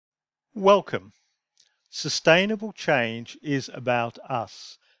Welcome. Sustainable change is about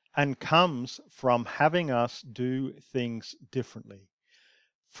us and comes from having us do things differently.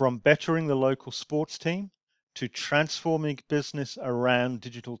 From bettering the local sports team to transforming business around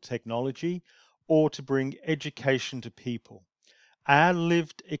digital technology or to bring education to people. Our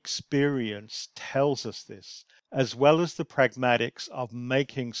lived experience tells us this, as well as the pragmatics of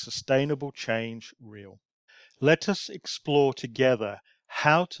making sustainable change real. Let us explore together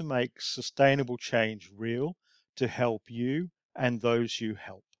how to make sustainable change real to help you and those you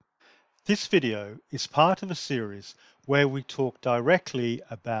help. This video is part of a series where we talk directly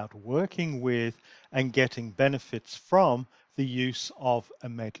about working with and getting benefits from the use of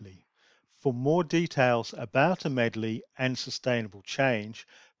AMEDLI. For more details about AMEDLI and sustainable change,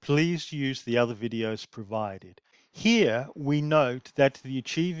 please use the other videos provided. Here we note that the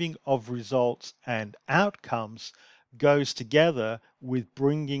achieving of results and outcomes goes together with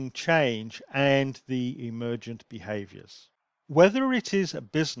bringing change and the emergent behaviors. Whether it is a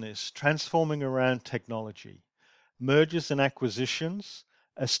business transforming around technology, mergers and acquisitions,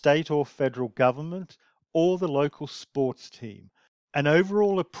 a state or federal government, or the local sports team, an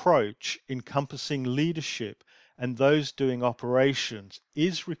overall approach encompassing leadership and those doing operations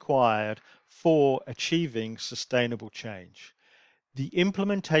is required for achieving sustainable change. The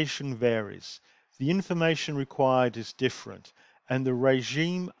implementation varies, the information required is different, and the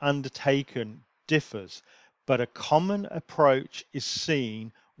regime undertaken differs, but a common approach is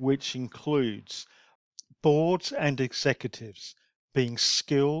seen which includes boards and executives being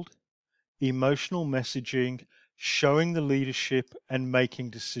skilled, emotional messaging, showing the leadership and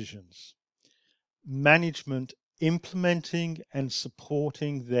making decisions. Management implementing and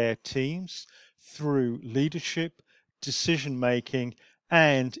supporting their teams through leadership, decision making,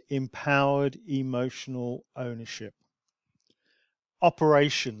 and empowered emotional ownership.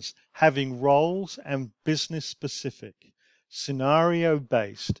 Operations having roles and business specific, scenario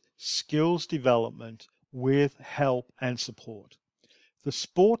based skills development with help and support. The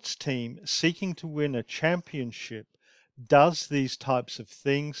sports team seeking to win a championship does these types of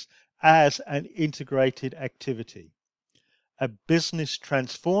things as an integrated activity. A business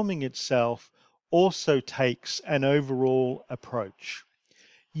transforming itself also takes an overall approach.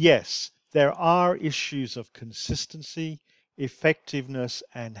 Yes, there are issues of consistency, effectiveness,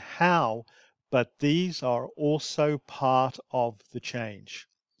 and how, but these are also part of the change.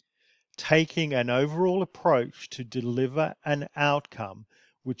 Taking an overall approach to deliver an outcome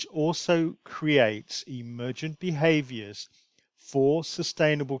which also creates emergent behaviors for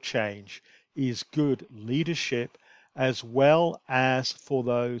sustainable change is good leadership as well as for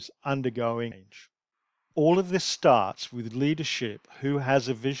those undergoing change. All of this starts with leadership who has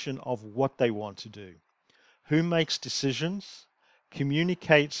a vision of what they want to do, who makes decisions,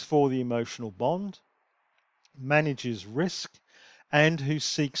 communicates for the emotional bond, manages risk, and who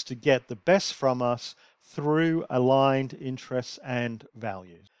seeks to get the best from us through aligned interests and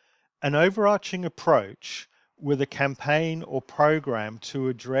values. An overarching approach with a campaign or program to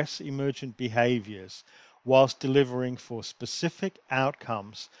address emergent behaviors whilst delivering for specific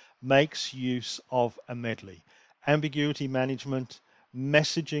outcomes makes use of AMEDLI, ambiguity management,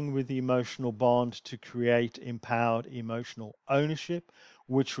 messaging with the emotional bond to create empowered emotional ownership,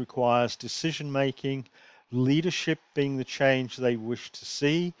 which requires decision making, leadership being the change they wish to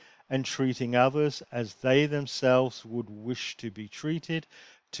see, and treating others as they themselves would wish to be treated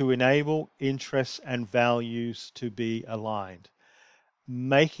to enable interests and values to be aligned.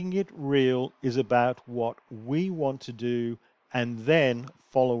 Making it real is about what we want to do and then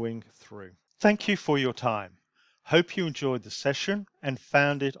following through. Thank you for your time. Hope you enjoyed the session and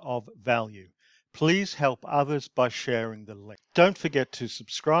found it of value. Please help others by sharing the link. Don't forget to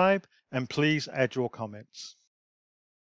subscribe and please add your comments.